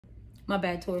My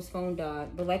bad, Taurus phone died.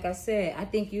 But like I said, I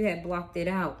think you had blocked it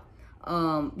out.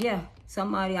 Yeah,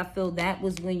 somebody, I feel that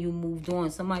was when you moved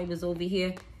on. Somebody was over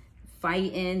here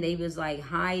fighting. They was like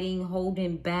hiding,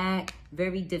 holding back,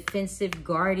 very defensive,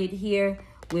 guarded here.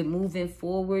 We're moving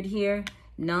forward here.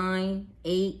 9,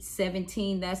 8,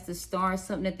 17, that's the star.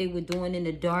 Something that they were doing in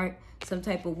the dark. Some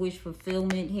type of wish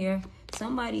fulfillment here.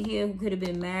 Somebody here who could have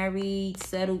been married,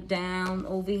 settled down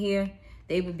over here.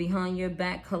 They were behind your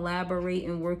back,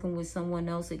 collaborating, working with someone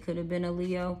else. It could have been a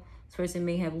Leo. This person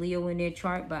may have Leo in their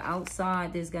chart, but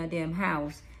outside this goddamn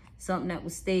house, something that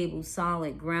was stable,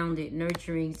 solid, grounded,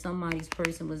 nurturing. Somebody's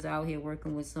person was out here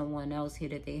working with someone else here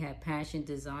that they had passion,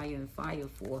 desire, and fire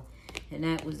for. And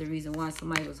that was the reason why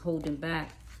somebody was holding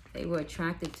back. They were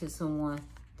attracted to someone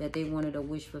that they wanted a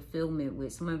wish fulfillment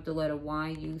with. Somebody with the letter Y,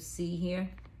 you see here.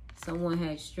 Someone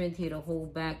had strength here to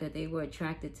hold back, that they were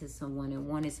attracted to someone and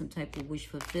wanted some type of wish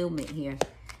fulfillment here.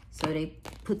 So they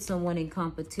put someone in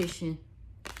competition,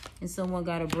 and someone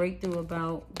got a breakthrough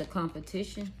about the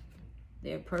competition.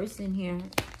 Their person here,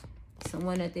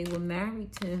 someone that they were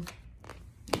married to,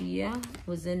 yeah,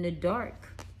 was in the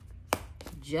dark,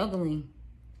 juggling,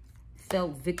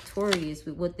 felt victorious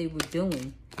with what they were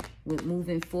doing, with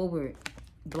moving forward,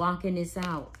 blocking this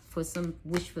out for some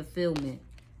wish fulfillment.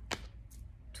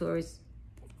 Taurus,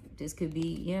 this could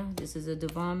be, yeah, this is a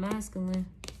divine masculine.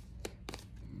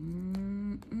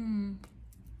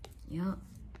 Yeah,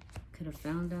 could have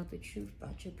found out the truth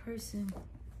about your person.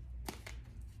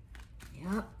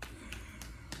 Yeah,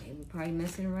 they were probably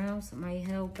messing around. Somebody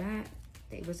held back.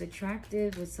 They was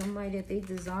attractive with somebody that they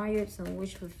desired, some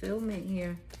wish fulfillment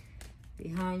here.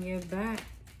 Behind your back,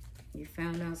 you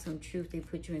found out some truth. They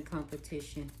put you in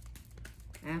competition.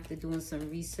 After doing some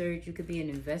research, you could be an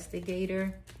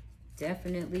investigator.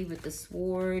 Definitely with the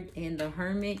sword and the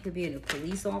hermit. Could be a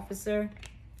police officer.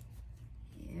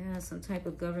 Yeah, some type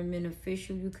of government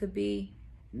official you could be.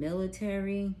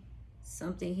 Military.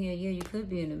 Something here. Yeah, you could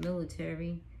be in the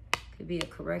military. Could be a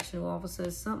correctional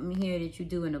officer. Something here that you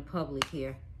do in the public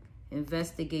here.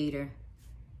 Investigator.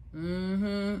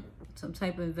 Some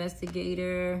type of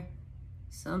investigator.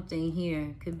 Something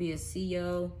here. Could be a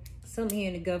CO. Something here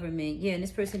in the government. Yeah, and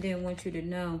this person didn't want you to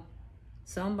know.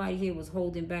 Somebody here was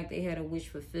holding back. They had a wish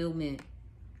fulfillment.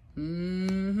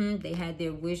 They had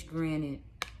their wish granted.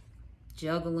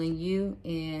 Juggling you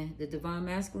and the divine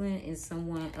masculine and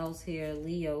someone else here,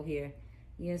 Leo here.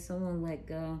 Yeah, someone let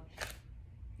go.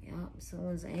 Yeah,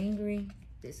 someone's angry.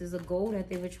 This is a goal that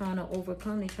they were trying to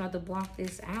overcome. They tried to block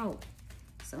this out.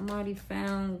 Somebody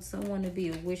found someone to be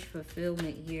a wish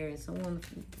fulfillment here. And someone,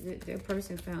 their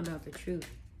person found out the truth.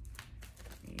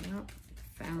 Yep,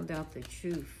 found out the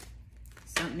truth.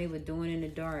 Something they were doing in the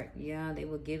dark. Yeah, they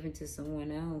were giving to someone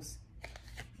else.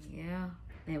 Yeah,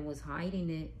 and was hiding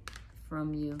it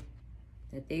from you.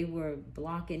 That they were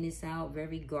blocking this out,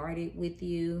 very guarded with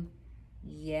you.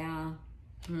 Yeah.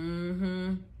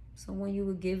 Someone you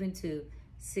were giving to.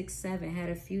 6, 7, had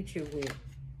a future with.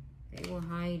 They were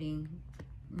hiding.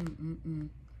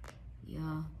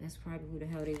 Yeah, that's probably who the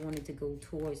hell they wanted to go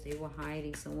towards. They were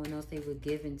hiding someone else they were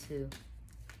giving to.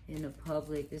 In the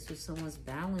public, this was someone's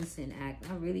balancing act.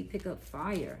 I really pick up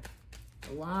fire.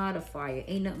 A lot of fire.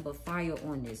 Ain't nothing but fire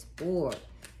on this board.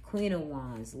 Queen of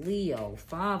Wands, Leo,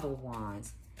 5 of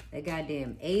Wands. That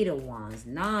goddamn 8 of Wands,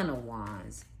 9 of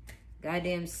Wands.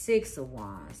 Goddamn 6 of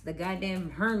Wands. The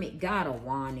goddamn Hermit got a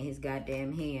wand in his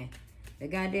goddamn hand. The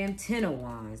goddamn 10 of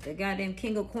Wands. The goddamn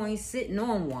King of Coins sitting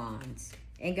on Wands.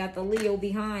 And got the Leo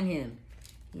behind him.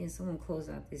 Yeah, someone closed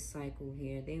out this cycle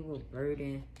here. They were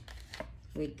burdened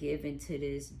with giving to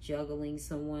this, juggling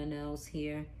someone else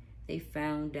here. They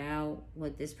found out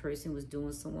what this person was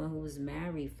doing. Someone who was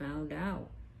married found out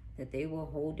that they were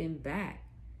holding back.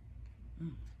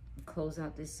 Close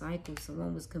out this cycle.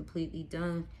 Someone was completely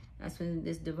done. That's when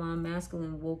this divine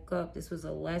masculine woke up. This was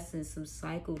a lesson, some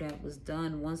cycle that was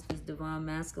done. Once this divine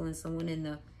masculine, someone in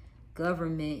the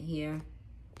government here,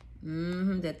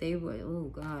 that they were, oh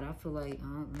God, I feel like,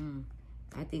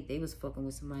 I think they was fucking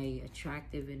with somebody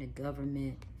attractive in the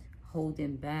government,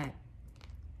 holding back.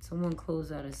 Someone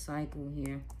closed out a cycle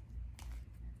here.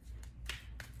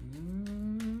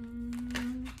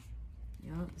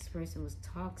 Yup, this person was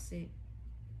toxic.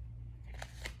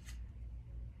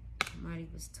 Somebody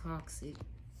was toxic.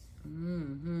 It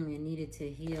needed to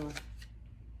heal.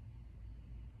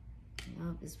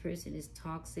 Yup, this person is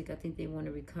toxic. I think they want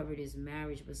to recover this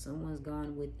marriage, but someone's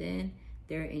gone within.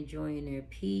 They're enjoying their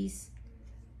peace.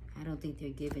 I don't think they're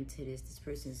giving to this. This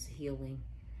person's healing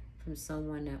from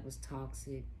someone that was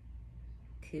toxic.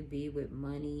 Could be with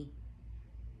money.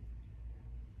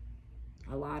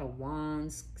 A lot of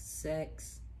wands,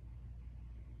 sex.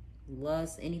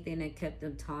 lust, anything that kept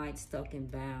them tied, stuck,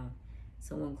 and bound.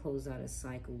 Someone closed out a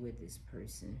cycle with this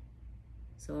person.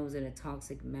 Someone was in a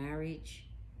toxic marriage,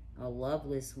 a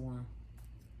loveless one.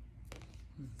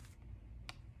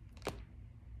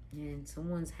 And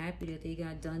someone's happy that they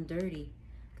got done dirty.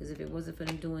 Because if it wasn't for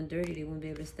them doing dirty, they wouldn't be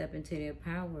able to step into their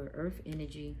power. Earth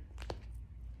energy.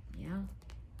 Yeah.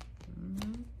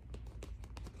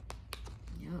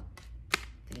 Yep.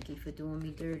 Thank you for doing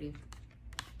me dirty.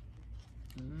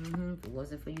 If it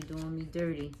wasn't for you doing me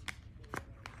dirty,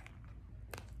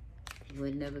 you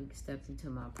would never stepped into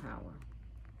my power.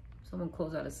 Someone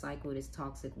closed out a cycle this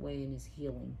toxic way and is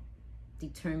healing.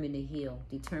 Determined to heal.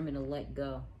 Determined to let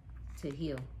go. To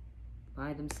heal.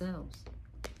 By themselves.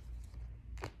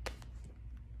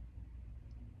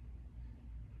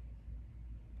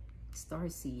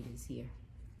 Starseed is here.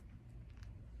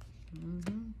 Yep.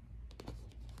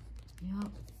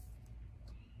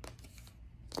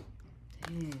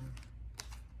 Damn.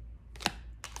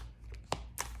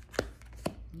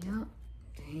 Yep.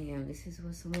 Damn, this is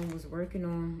what someone was working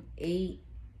on. 8,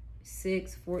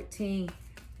 6, 14.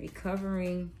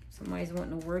 Recovering. Somebody's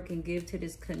wanting to work and give to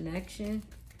this connection.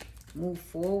 Move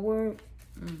forward.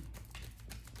 I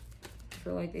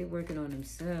feel like they're working on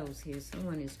themselves here.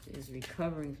 Someone is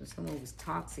recovering from someone who was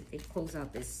toxic. They close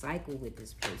out this cycle with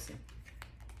this person.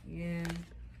 Yeah.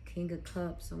 King of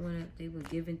Cups. Someone that they were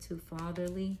given to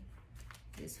fatherly.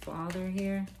 This father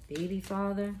here. Baby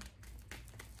father.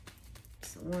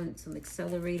 Some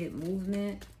accelerated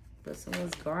movement. But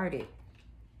someone's guarded.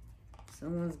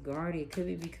 Someone's guarded. Could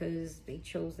be because they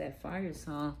chose that fire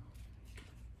sign.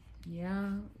 Yeah.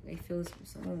 They feel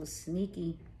someone was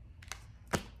sneaky.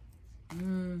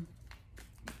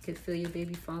 Could feel your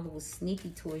baby father was sneaky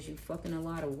towards you, fucking a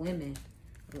lot of women.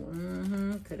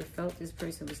 Could have felt this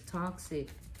person was toxic.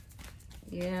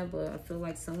 Yeah, but I feel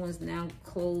like someone's now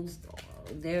closed.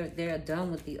 They're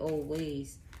done with the old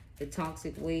ways, the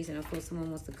toxic ways, and I feel someone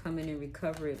wants to come in and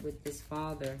recover it with this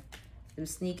father. Them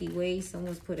sneaky ways,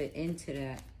 someone's put an end to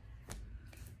that.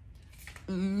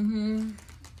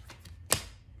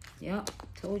 Yep,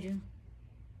 told you.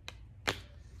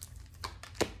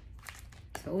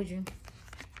 Told you.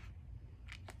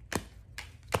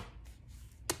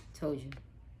 Told you.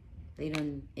 They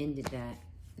done ended that.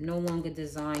 No longer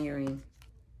desiring.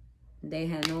 They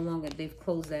have no longer, they've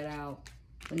closed that out.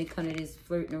 When it comes to this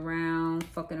flirting around,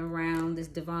 fucking around, this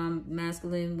divine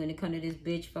masculine, when it comes to this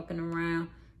bitch fucking around,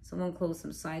 someone closed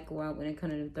some cycle out. When it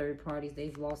comes to them third parties,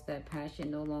 they've lost that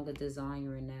passion, no longer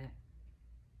desiring that.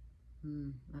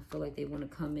 I feel like they want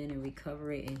to come in and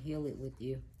recover it and heal it with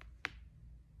you.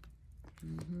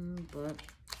 But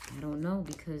I don't know,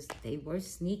 because they were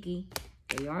sneaky.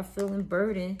 They are feeling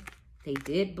burdened. They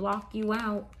did block you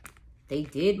out. They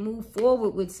did move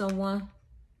forward with someone.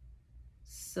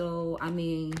 So, I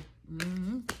mean,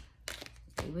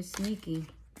 they were sneaky.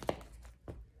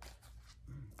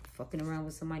 Fucking around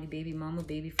with somebody, baby mama,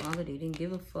 baby father. They didn't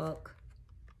give a fuck.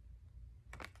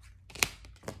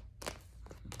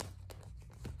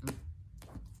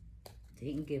 They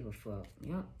didn't give a fuck.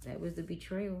 Yep, that was the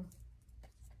betrayal.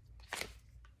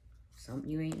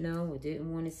 Something you ain't know or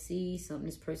didn't want to see. Something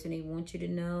this person ain't want you to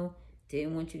know.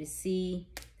 Didn't want you to see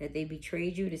that they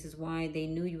betrayed you. This is why they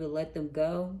knew you would let them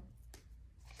go.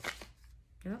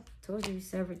 Yep, told you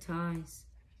severed ties.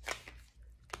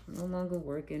 No longer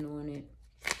working on it.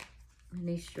 And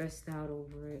they stressed out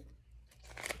over it.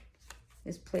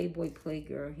 This playboy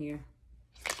playgirl here.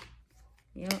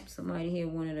 Yep, somebody here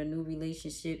wanted a new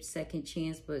relationship, second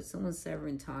chance, but someone's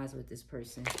severing ties with this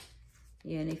person.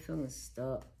 Yeah, and they feeling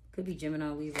stuck. Could be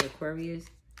Gemini, Libra, Aquarius.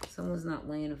 Someone's not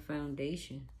laying a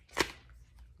foundation.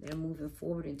 They're moving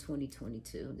forward in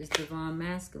 2022. This divine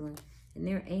masculine. And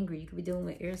they're angry. You could be dealing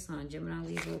with air sign, Gemini,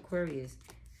 Libra, Aquarius.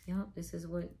 Yep, this is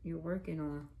what you're working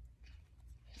on.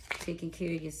 Taking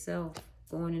care of yourself.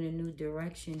 Going in a new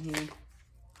direction here.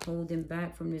 Holding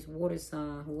back from this water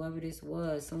sign. Whoever this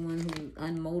was. Someone who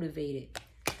unmotivated.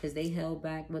 Because they held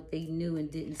back what they knew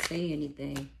and didn't say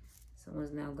anything.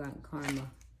 Someone's now gotten karma.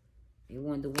 They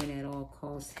wanted to win at all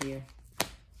costs here.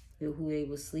 Who they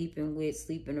were sleeping with,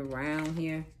 sleeping around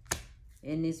here.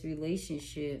 In this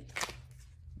relationship.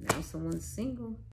 Now someone's single.